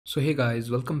So hey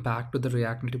guys, welcome back to the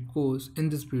React Native course. In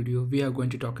this video, we are going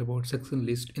to talk about section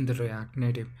list in the React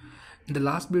Native. In the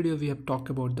last video, we have talked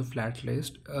about the flat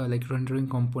list, like rendering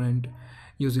component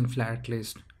using flat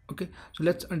list. Okay, so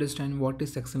let's understand what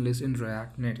is section list in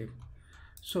React Native.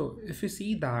 So if you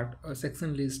see that a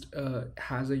section list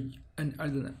has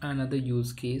another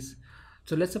use case.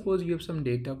 So let's suppose you have some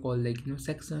data called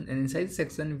section, and inside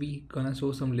section we gonna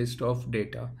show some list of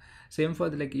data. Same for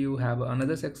like you have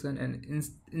another section, and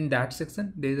in that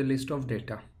section there is a list of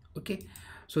data. Okay,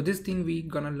 so this thing we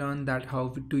gonna learn that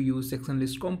how to use section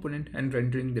list component and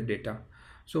rendering the data.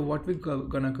 So what we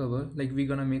gonna cover, like we're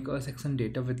gonna make a section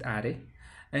data with array,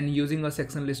 and using a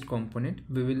section list component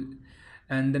we will,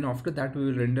 and then after that we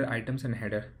will render items and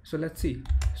header. So let's see.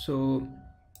 So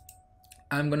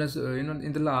I'm gonna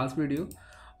in the last video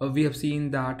we have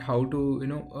seen that how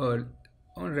to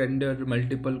render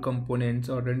multiple components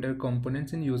or render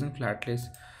components in using flat list.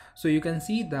 So you can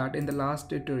see that in the last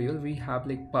tutorial we have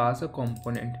like pass a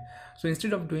component. So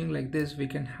instead of doing like this, we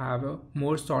can have a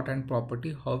more shorthand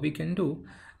property. How we can do,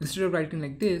 instead of writing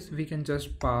like this, we can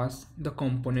just pass the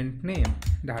component name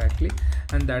directly,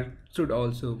 and that should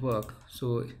also work.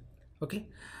 So okay,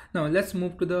 now let's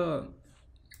move to the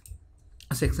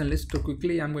section list. So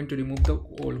quickly I'm going to remove the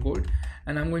old code,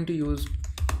 and I'm going to use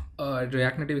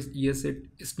React Native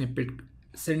ES8 snippet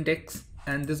syntax,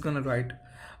 and this is gonna write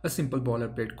a simple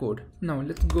boilerplate code. Now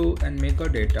let's go and make our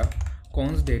data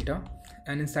const data,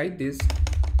 and inside this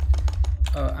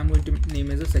I'm going to name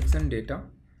as a section data.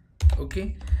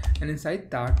 Okay, and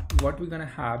inside that what we're gonna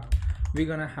have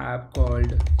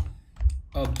called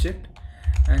object,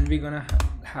 and we're gonna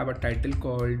have a title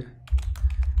called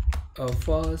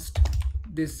first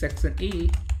this section A.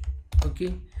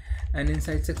 Okay, and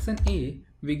inside section A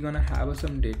we're gonna have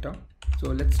some data.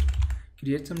 So let's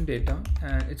create some data,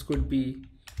 and it could be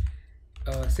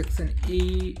section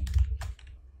A,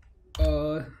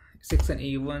 section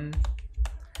A1,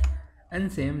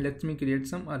 and same let me create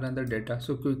some another data.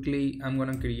 So quickly I'm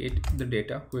gonna create the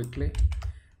data quickly,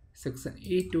 section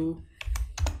A2.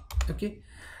 Okay,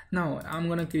 now I'm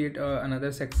gonna create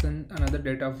another section, another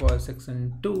data for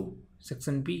section 2,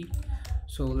 section B.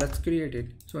 So let's create it.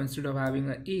 So instead of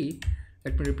having a A,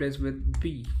 let me replace with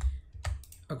B.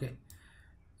 Okay,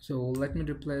 so let me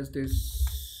replace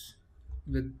this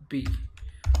with B.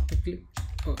 Okay,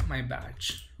 oh my bad.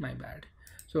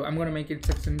 So I'm gonna make it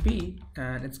section B,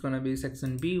 and it's gonna be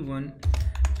section B1,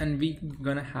 and we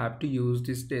gonna have to use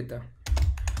this data.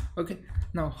 Okay,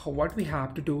 now what we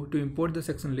have to do to import the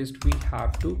section list, we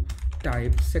have to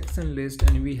type section list,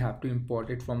 and we have to import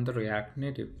it from the React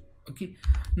Native. Okay,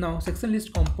 now section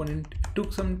list component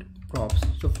took some props.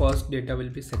 So first data will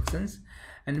be sections,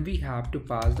 and we have to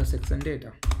pass the section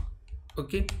data.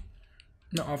 Okay,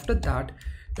 now after that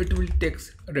it will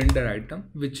text render item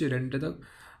which render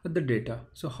the data.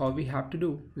 So how we have to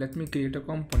do, let me create a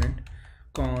component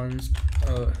const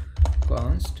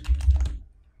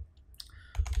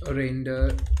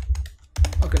render.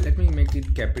 Okay, let me make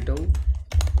it capital,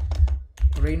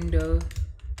 render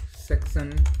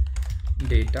section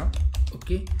data.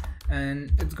 Okay,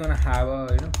 and it's gonna have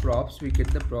a props. We get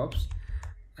the props,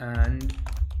 and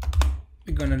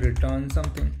we're gonna return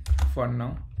something for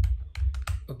now.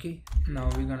 Okay, now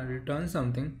we're gonna return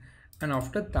something, and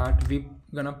after that we're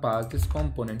gonna pass this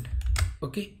component.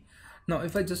 Okay, now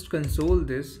if I just console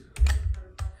this,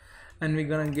 and we're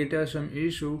gonna get some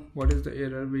issue. What is the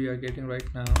error we are getting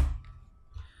right now?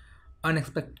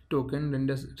 Unexpected token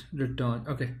renders return.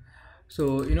 Okay,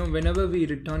 so whenever we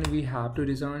return, we have to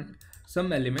return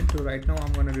some element. So right now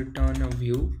I'm gonna return a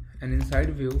view, and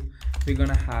inside view we're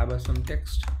gonna have some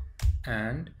text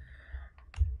and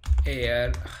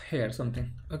air here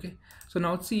something. Okay, so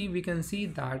now see, we can see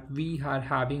that we are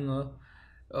having a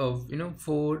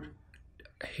 4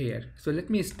 here. So let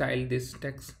me style this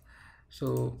text.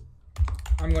 So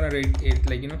I'm gonna rate it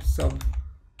like sub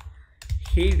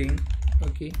heading.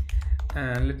 Okay,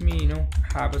 and let me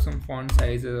have some font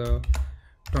size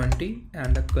 20,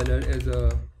 and the color is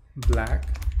black.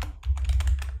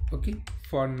 Okay,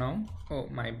 for now. Oh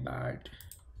my bad.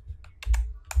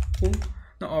 Oh,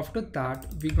 now after that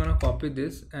we're gonna copy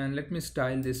this, and let me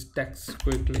style this text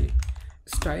quickly.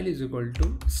 Style is equal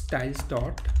to styles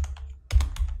dot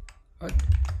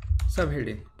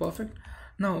subheading. Perfect.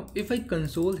 Now if I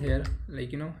console here,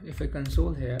 if I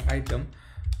console here item,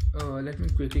 let me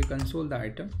quickly console the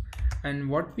item, and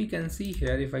what we can see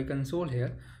here, if I console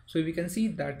here, so we can see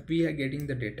that we are getting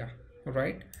the data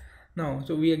right now.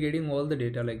 So we are getting all the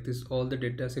data like this, all the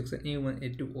data, section A1,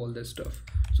 A2, all the stuff.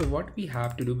 So what we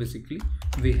have to do, basically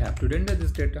we have to render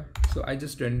this data. So I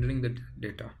just rendering the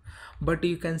data, but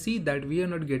you can see that we are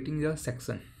not getting the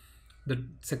section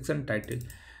title.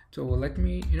 So let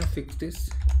me fix this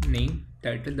name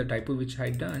title, the typo which I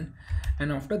done,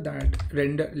 and after that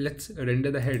let's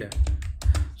render the header.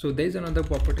 So there is another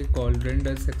property called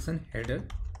render section header.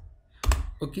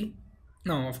 Okay,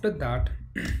 now after that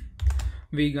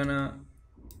we gonna,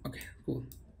 okay, cool.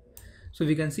 So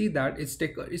we can see that it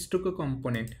took a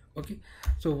component. Okay,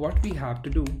 so what we have to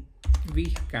do, we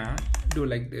can do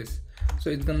like this. So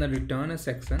it's gonna return a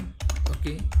section.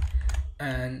 Okay,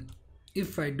 and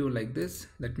if I do like this,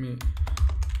 let me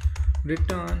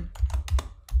return.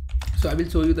 So I will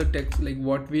show you the text, like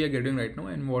what we are getting right now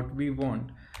and what we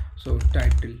want. So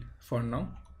title for now.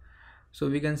 So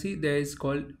we can see there is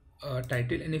called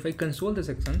title, and if I console the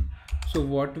section, so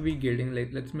what we getting, like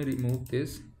let me remove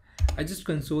this. I just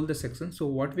console the section. So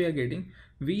what we are getting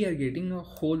a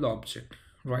whole object,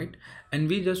 right? And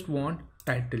we just want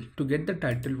title. To get the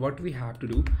title, what we have to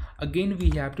do, again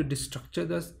we have to destructure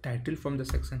the title from the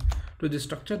section. To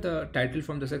destructure the title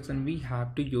from the section, we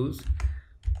have to use,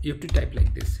 you have to type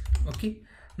like this. Okay,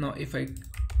 now if I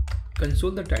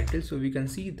console the title, so we can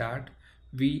see that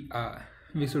we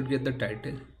should get the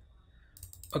title.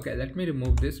 Okay, let me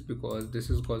remove this because this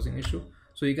is causing issue.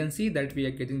 So you can see that we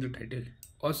are getting the title.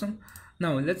 Awesome.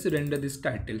 Now let's render this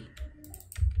title,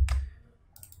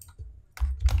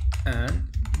 and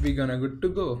we're gonna good to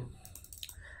go.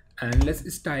 And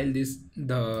let's style this,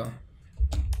 the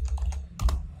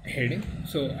heading.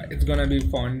 So it's gonna be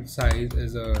font size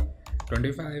is a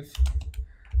 25,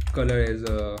 color is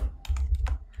a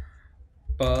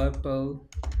purple.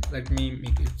 Let me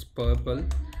make it purple,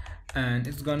 and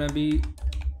it's gonna be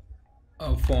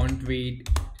a font weight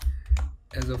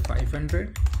as a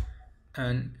 500,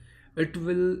 and it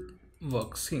will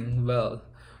working well.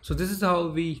 So this is how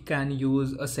we can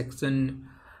use a section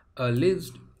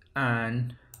list,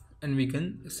 and we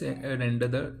can say, render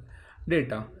the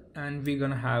data, and we're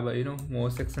gonna have a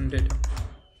more section data.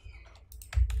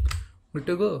 Good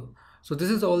to go. So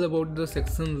this is all about the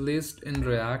section list in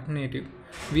React Native.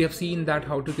 We have seen that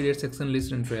how to create section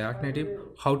list in React Native,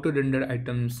 how to render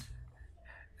items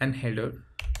and header.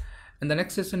 In the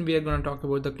next session, we are going to talk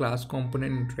about the class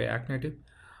component in React Native.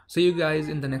 See you guys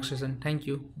in the next session. Thank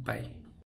you. Bye.